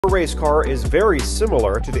race car is very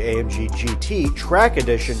similar to the AMG GT Track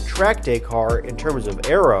Edition track day car in terms of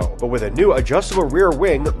aero, but with a new adjustable rear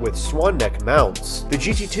wing with swan neck mounts. The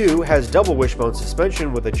GT2 has double wishbone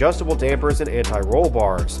suspension with adjustable dampers and anti-roll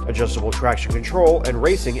bars, adjustable traction control, and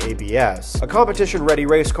racing ABS. A competition-ready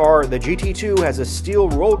race car, the GT2 has a steel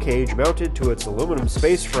roll cage mounted to its aluminum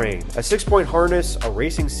space frame, a 6-point harness, a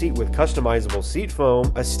racing seat with customizable seat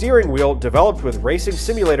foam, a steering wheel developed with racing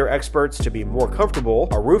simulator experts to be more comfortable,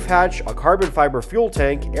 a roof hatch, a carbon fiber fuel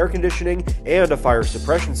tank, air conditioning, and a fire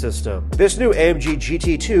suppression system. This new AMG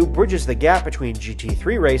GT2 bridges the gap between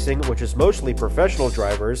GT3 racing, which is mostly professional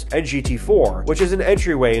drivers, and GT4, which is an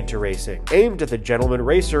entryway into racing. Aimed at the gentleman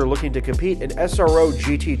racer looking to compete in SRO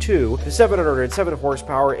GT2, the 707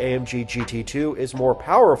 horsepower AMG GT2 is more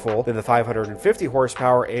powerful than the 550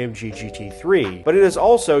 horsepower AMG GT3, but it is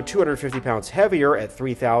also 250 pounds heavier at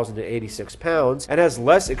 3,086 pounds and has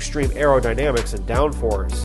less extreme aerodynamics and downforce.